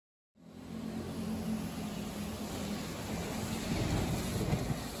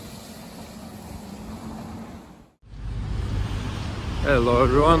Hello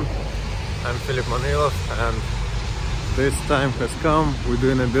everyone, I'm Philip Manilov and this time has come. We're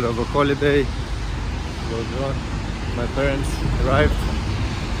doing a bit of a holiday. My parents arrived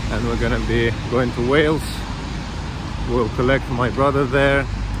and we're gonna be going to Wales. We'll collect my brother there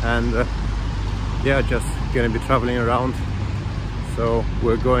and yeah, just gonna be traveling around. So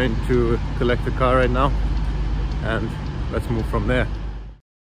we're going to collect the car right now and let's move from there.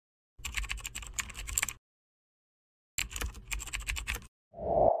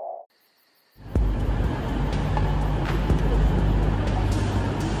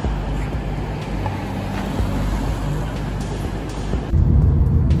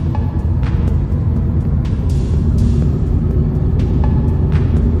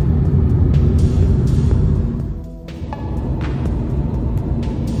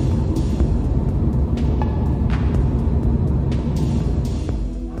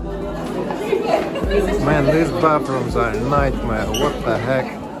 Man, these bathrooms are a nightmare. What the heck?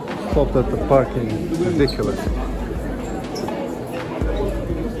 Hope that the parking is ridiculous.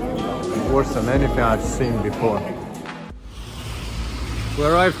 Worse than anything I've seen before. We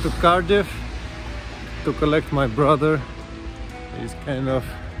arrived to Cardiff to collect my brother. It's kind of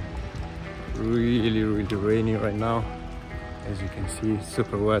really rainy right now. As you can see,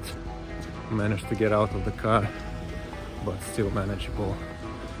 super wet. Managed to get out of the car, but still manageable.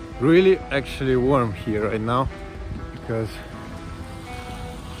 Really actually warm here right now because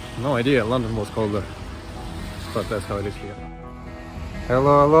no idea, London was colder, but that's how it is here.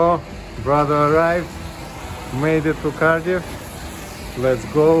 Hello, brother arrived, made it to Cardiff. Let's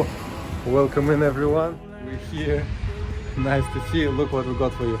go. Welcome in everyone. We're here. Nice to see you. Look what we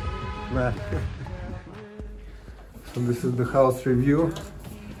got for you, man. So this is the house review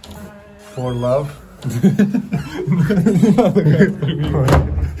for love.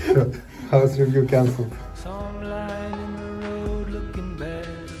 House review cancelled. Some line in the road looking bad,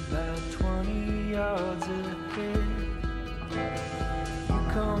 about 20 yards ahead. You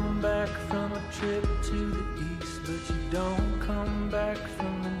come back from a trip to the east, but you don't come back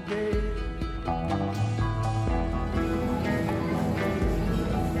from the dead.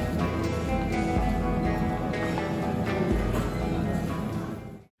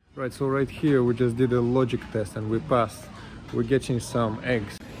 Right, so right here we just did a logic test and we passed. We're getting some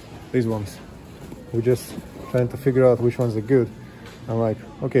eggs, these ones. We're just trying to figure out which ones are good. I'm like,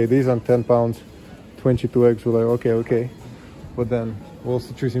 okay, these are 10 pounds, 22 eggs. We're like, okay. But then we're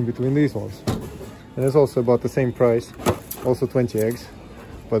also choosing between these ones. And it's also about the same price, also 20 eggs.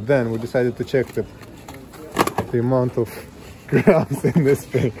 But then we decided to check the amount of grams in this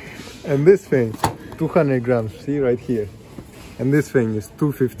thing. And this thing, 200 grams, see right here. And this thing is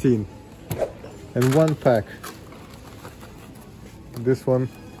 215. And one pack. This one,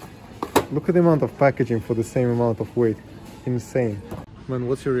 look at the amount of packaging for the same amount of weight. Insane. Man,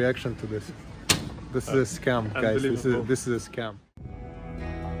 what's your reaction to this? This is a scam, guys. This is a scam.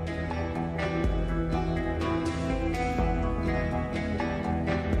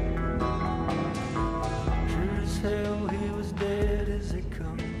 Sure as hell he was dead as they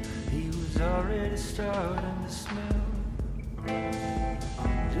come. He was already starting to smell.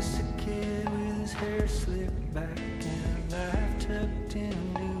 Just a kid with his hair slicked back and a knife tucked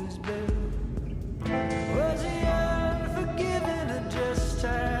into his belt. Was he unforgiving or just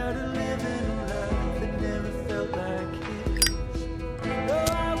tired of living a life that never felt like his? Though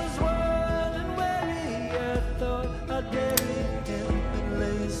I was wondering where he, I thought I'd bury him and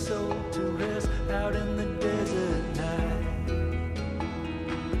lay his soul to rest out in the desert night.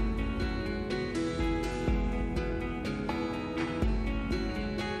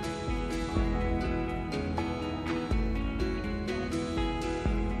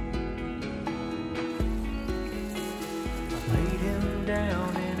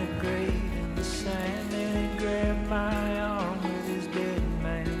 Down in a grave in the sand, and he grabbed my arm with his dead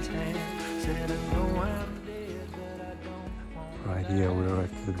man's hand. Said, I know I'm dead, but I don't want. Right here, we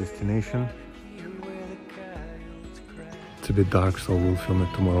arrived at the destination. It's a bit dark, so we'll film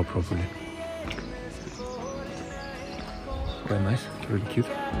it tomorrow properly. Quite nice, it's really cute.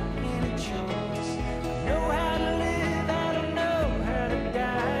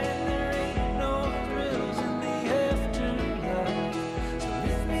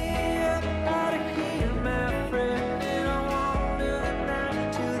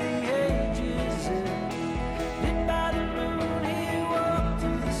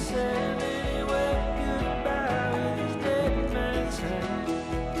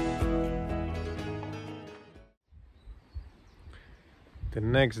 The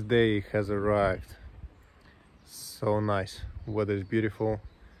next day has arrived. So nice. Weather is beautiful.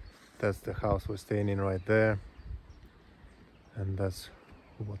 That's the house we're staying in right there. and that's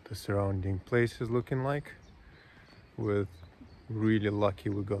what the surrounding place is looking like. We're really lucky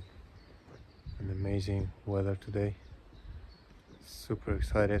we got an amazing weather today. Super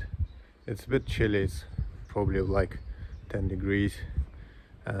excited. It's a bit chilly, it's probably like 10 degrees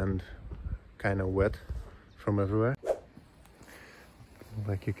and kind of wet from everywhere.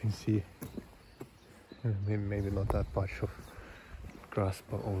 Like you can see, maybe not that much of grass,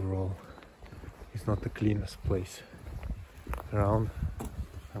 but overall it's not the cleanest place around.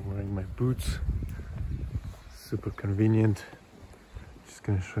 I'm wearing my boots, super convenient. Just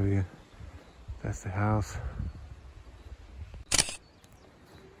gonna show you, that's the house.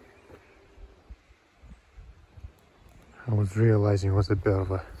 I was realizing it was a bit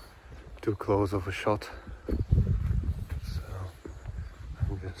of a too close of a shot, so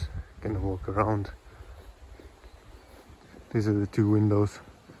I'm just gonna walk around. These are the two windows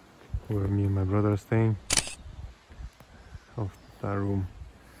where me and my brother are staying. Of that room,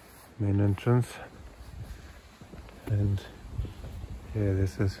 main entrance, and yeah,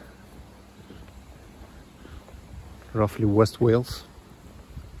 this is roughly West Wales.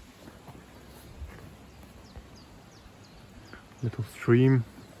 Little stream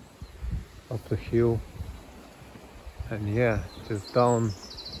up the hill, and yeah, just down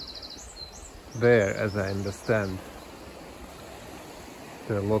there, as I understand,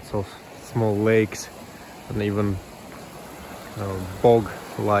 there are lots of small lakes and even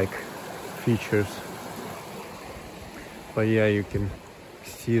bog-like features. But yeah, you can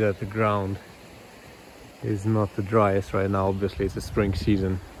see that the ground is not the driest right now. Obviously it's a spring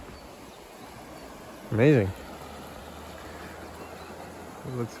season. Amazing.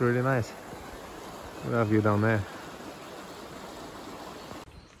 It looks really nice. Look at that view down there.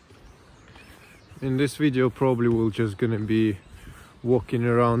 In this video probably we're just gonna be walking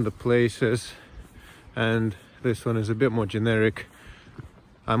around the places, and this one is a bit more generic.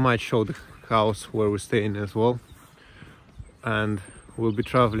 I might show the house where we're staying as well, and we'll be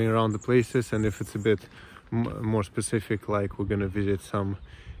traveling around the places, and if it's a bit more specific, like we're gonna visit some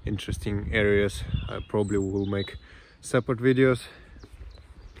interesting areas, I probably will make separate videos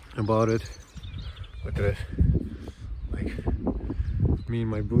about it. Look at it, like me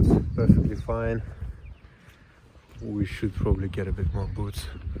and my boots perfectly fine. We should probably get a bit more boots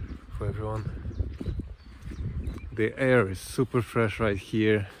for everyone. The air is super fresh right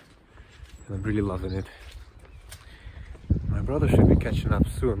here and I'm really loving it. My brother should be catching up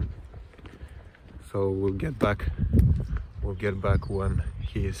soon, so we'll get back when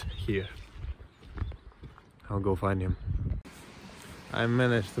he is here. I'll go find him. I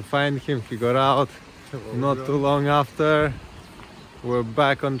managed to find him. He got out not too long after. We're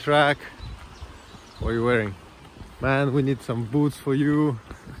back on track. What are you wearing? Man, we need some boots for you.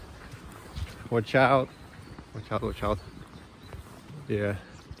 Watch out. Watch out, watch out. Yeah,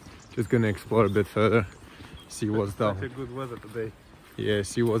 just gonna explore a bit further. See what's down. Such a good weather today. Yeah,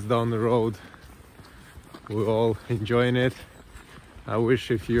 see what's down the road. We're all enjoying it. I wish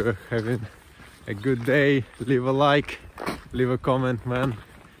if you're having a good day, leave a like, leave a comment, man.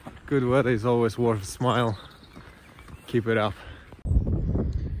 Good weather is always worth a smile. Keep it up.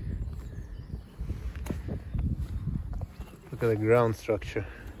 Look at the ground structure.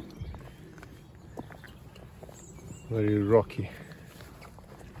 Very rocky.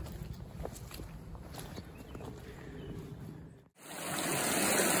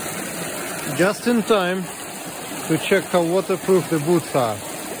 Just in time to check how waterproof the boots are.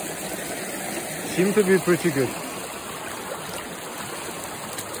 Seem to be pretty good.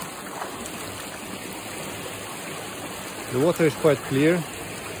 The water is quite clear.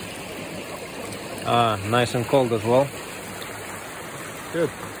 Nice and cold as well. Good.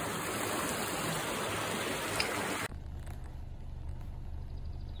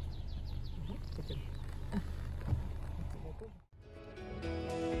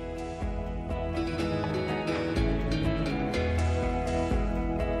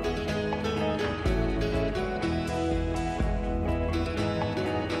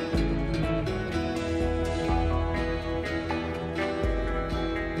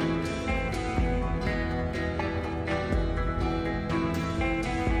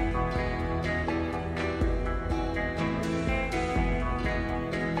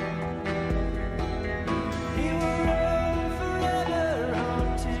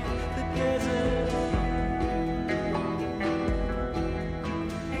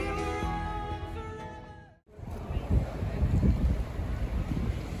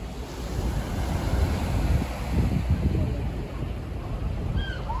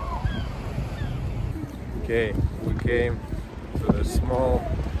 Okay, we came to a small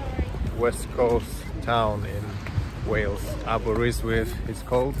west coast town in Wales. Aberystwyth it's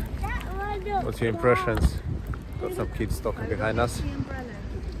called. What's your impressions? Got some kids talking behind us.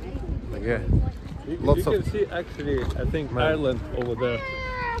 But yeah, lots you of... can see actually, I think, Ireland over there.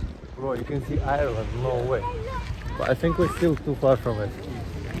 Bro, you can see Ireland, no way. But I think we're still too far from it.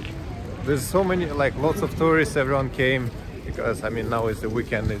 There's so many, like lots of tourists, everyone came because I mean now is the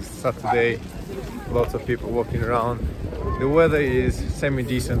weekend, it's Saturday, lots of people walking around. The weather is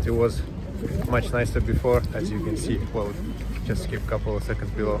semi-decent, it was much nicer before, as you can see. Well, just skip a couple of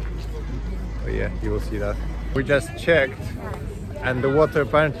seconds below. But yeah, you will see that. We just checked and the water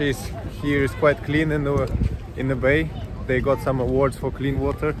apparently here is quite clean in the bay. They got some awards for clean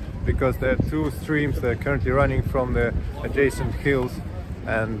water because there are two streams that are currently running from the adjacent hills,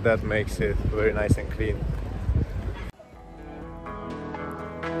 and that makes it very nice and clean.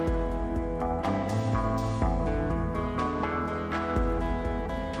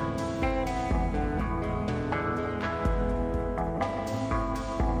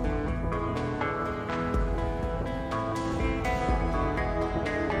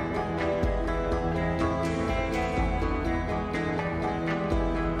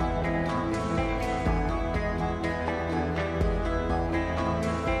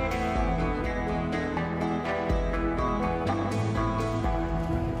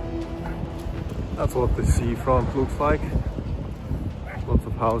 That's what the seafront looks like. Lots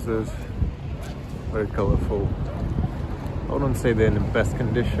of houses, very colorful. I wouldn't say they're in the best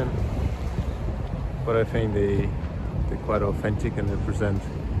condition, but I think they're quite authentic and represent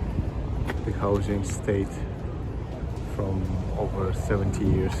the housing state from over 70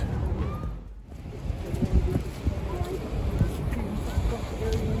 years.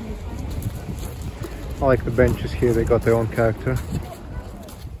 I like the benches here, they got their own character.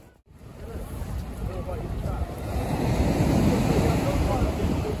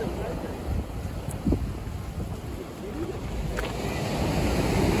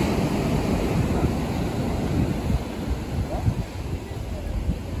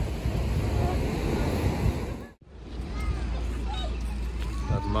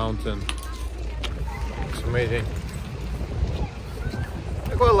 Mountain, it's amazing.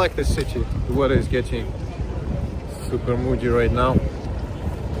 I quite like this city. The weather is getting super moody right now.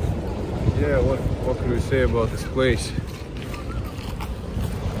 Yeah, what can we say about this place?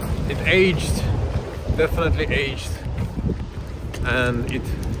 It aged, definitely aged, and it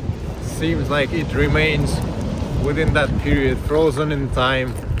seems like it remains within that period, frozen in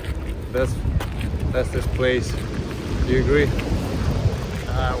time. That's this place. Do you agree?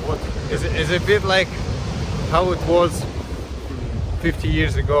 What is it? Is it a bit like how it was 50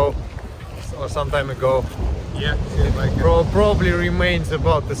 years ago or some time ago? Yeah, It like probably remains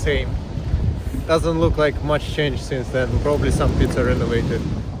about the same. Doesn't look like much change since then. Probably some bits are renovated.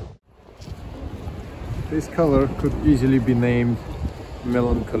 This color could easily be named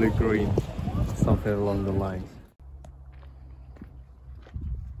melancholy green, something along the lines.